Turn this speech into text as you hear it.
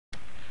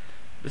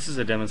This is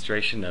a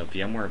demonstration of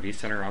VMware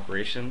vCenter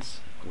operations,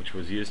 which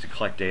was used to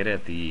collect data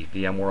at the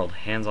VMworld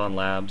hands-on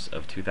labs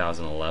of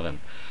 2011.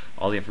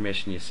 All the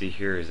information you see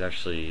here is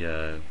actually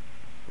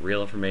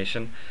real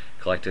information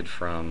collected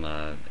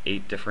from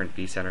 8 different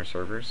vCenter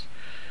servers.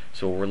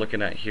 So what we're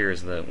looking at here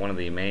is one of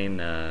the main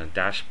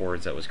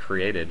dashboards that was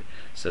created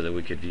so that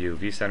we could view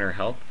vCenter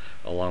help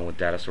along with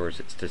data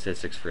source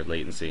statistics for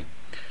latency.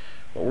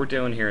 What we're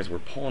doing here is we're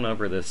pulling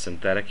over this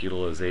synthetic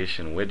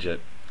utilization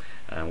widget.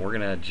 We're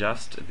going to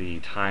adjust the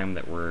time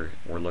that we're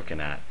looking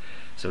at.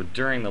 So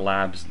during the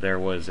labs there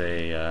was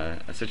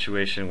a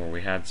situation where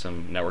we had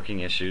some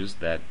networking issues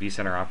that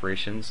vCenter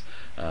operations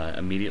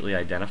immediately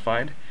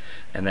identified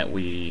and that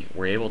we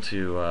were able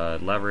to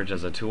leverage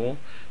as a tool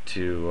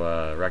to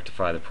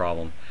rectify the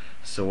problem.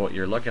 So what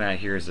you're looking at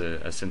here is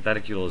a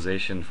synthetic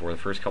utilization for the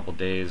first couple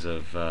days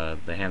of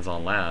the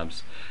hands-on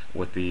labs,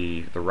 with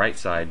the right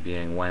side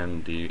being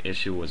when the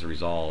issue was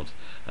resolved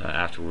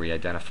after we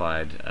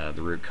identified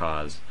the root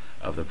cause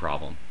of the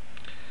problem.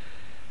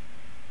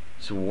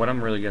 So what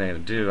I'm really going to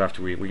do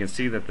after we can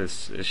see that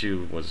this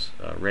issue was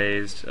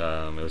raised,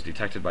 it was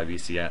detected by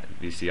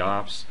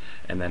vCops,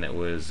 and then it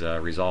was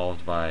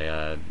resolved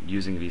by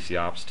using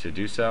vCops to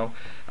do so.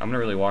 I'm going to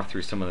really walk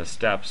through some of the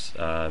steps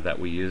that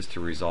we used to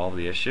resolve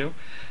the issue,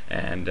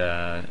 and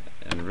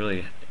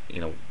really,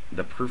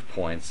 the proof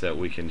points that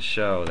we can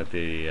show that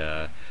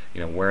the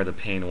where the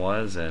pain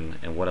was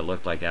and what it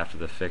looked like after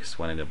the fix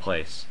went into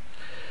place.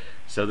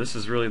 So this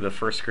is really the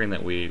first screen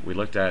that we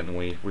looked at, and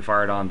we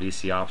fired on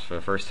vCops for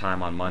the first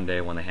time on Monday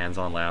when the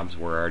hands-on labs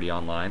were already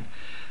online.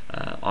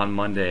 On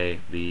Monday,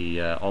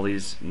 all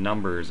these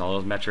numbers, all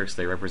those metrics,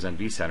 they represent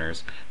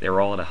vCenters. They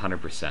were all at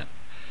 100%.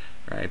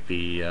 Right?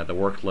 The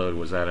workload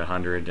was at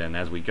 100, and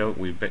as we go,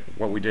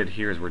 what we did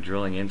here is we're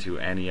drilling into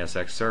an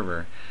ESX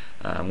server.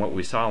 What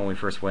we saw when we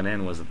first went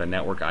in was that the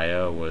network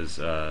I/O was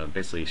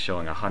basically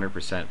showing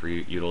 100% for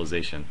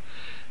utilization.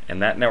 And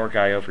that network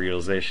I/O for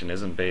utilization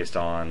isn't based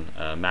on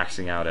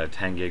maxing out a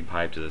 10 gig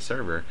pipe to the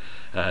server.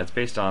 It's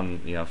based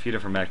on a few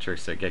different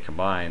metrics that get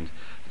combined,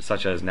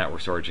 such as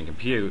network storage and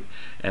compute,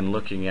 and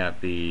looking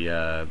at the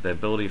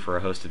ability for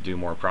a host to do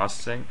more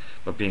processing,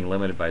 but being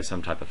limited by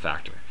some type of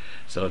factor.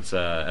 So it's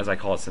as I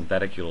call it,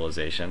 synthetic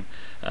utilization,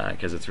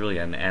 because it's really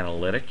an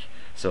analytic.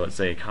 So it's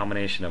a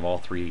combination of all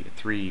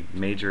three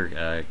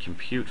major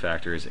compute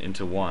factors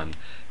into one,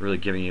 really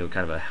giving you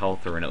kind of a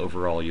health or an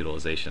overall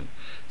utilization.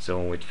 So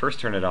when we first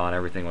turned it on,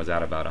 everything was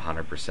at about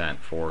 100%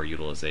 for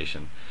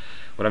utilization.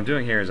 What I'm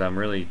doing here is I'm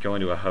really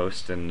going to a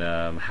host, and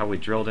how we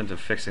drilled into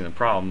fixing the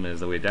problem is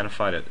that we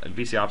identified it,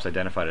 vCops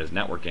identified it as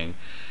networking,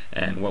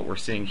 and what we're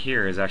seeing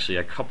here is actually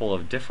a couple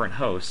of different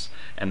hosts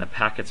and the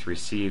packets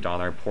received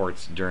on our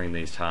ports during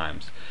these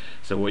times.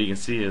 So what you can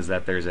see is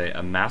that there's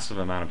a massive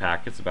amount of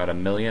packets, about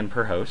 1 million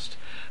per host,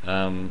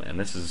 and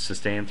this is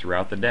sustained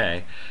throughout the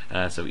day.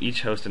 So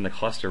each host in the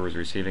cluster was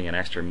receiving an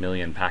extra 1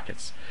 million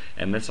packets,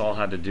 and this all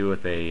had to do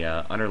with a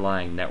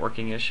underlying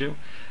networking issue,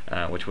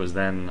 which was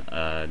then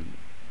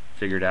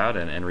figured out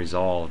and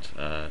resolved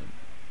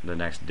the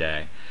next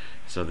day.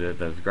 So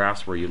the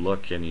graphs where you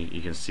look and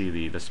you can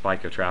see the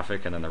spike of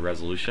traffic and then the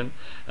resolution,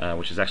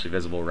 which is actually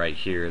visible right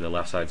here. The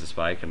left side's the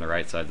spike and the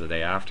right side's the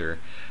day after.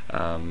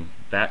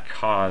 That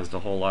caused a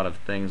whole lot of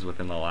things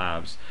within the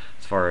labs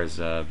as far as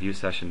view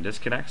session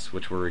disconnects,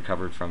 which were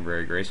recovered from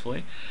very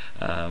gracefully,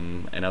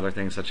 and other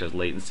things such as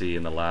latency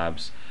in the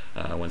labs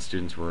when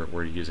students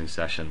were using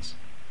sessions.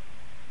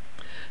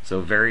 So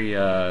very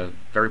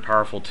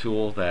powerful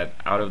tool that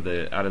out of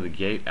the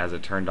gate, as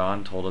it turned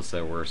on, told us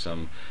there were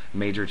some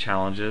major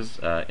challenges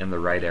in the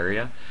right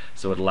area.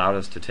 So it allowed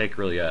us to take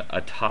really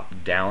a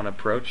top-down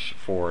approach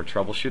for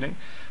troubleshooting,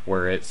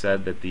 where it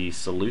said that the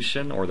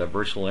solution or the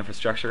virtual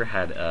infrastructure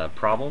had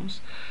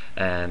problems,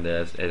 and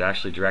it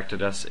actually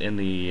directed us in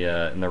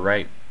the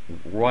right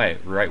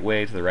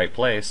way to the right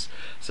place,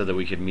 so that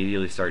we could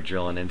immediately start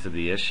drilling into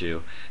the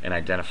issue and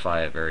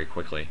identify it very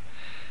quickly.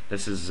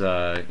 This is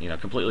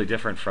completely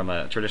different from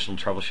a traditional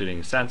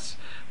troubleshooting sense,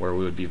 where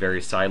we would be very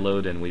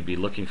siloed and we'd be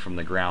looking from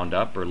the ground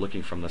up or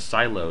looking from the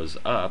silos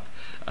up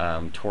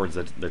towards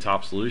the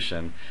top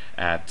solution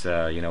at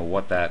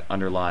what that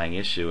underlying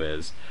issue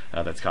is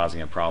that's causing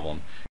a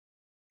problem.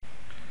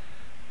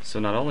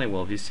 So not only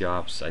will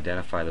vCops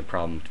identify the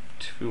problem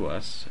to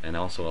us and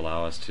also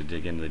allow us to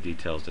dig into the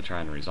details to try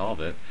and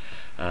resolve it,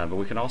 but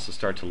we can also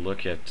start to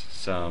look at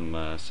some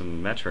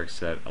metrics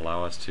that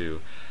allow us to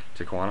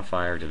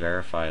quantify or to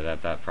verify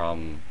that that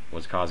problem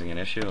was causing an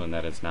issue and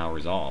that it's now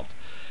resolved.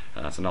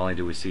 So not only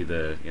do we see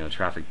the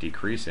traffic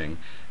decreasing,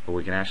 but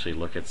we can actually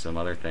look at some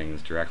other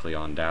things directly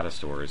on data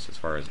stores as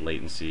far as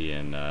latency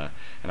and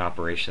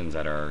operations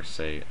that are,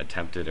 say,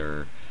 attempted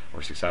or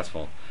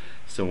successful.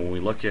 So when we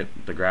look at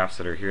the graphs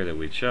that are here that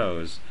we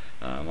chose,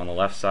 On the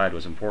left side,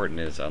 what's important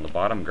is on the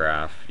bottom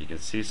graph you can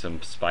see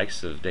some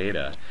spikes of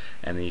data,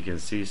 and then you can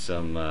see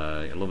some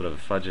a little bit of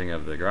fudging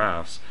of the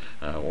graphs,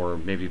 or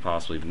maybe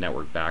possibly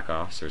network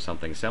backoffs or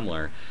something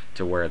similar,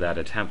 to where that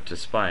attempt to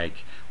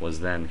spike was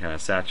then kind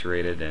of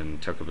saturated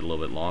and took a little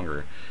bit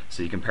longer.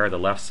 So you compare the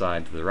left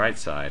side to the right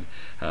side,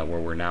 where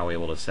we're now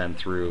able to send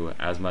through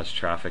as much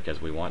traffic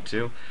as we want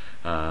to,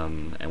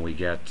 and we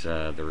get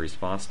the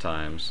response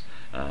times,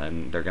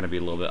 and they're going to be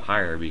a little bit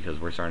higher because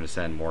we're starting to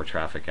send more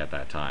traffic at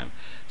that time.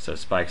 So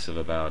spikes of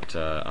about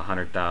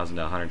 100,000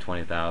 to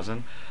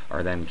 120,000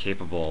 are then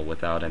capable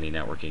without any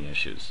networking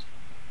issues.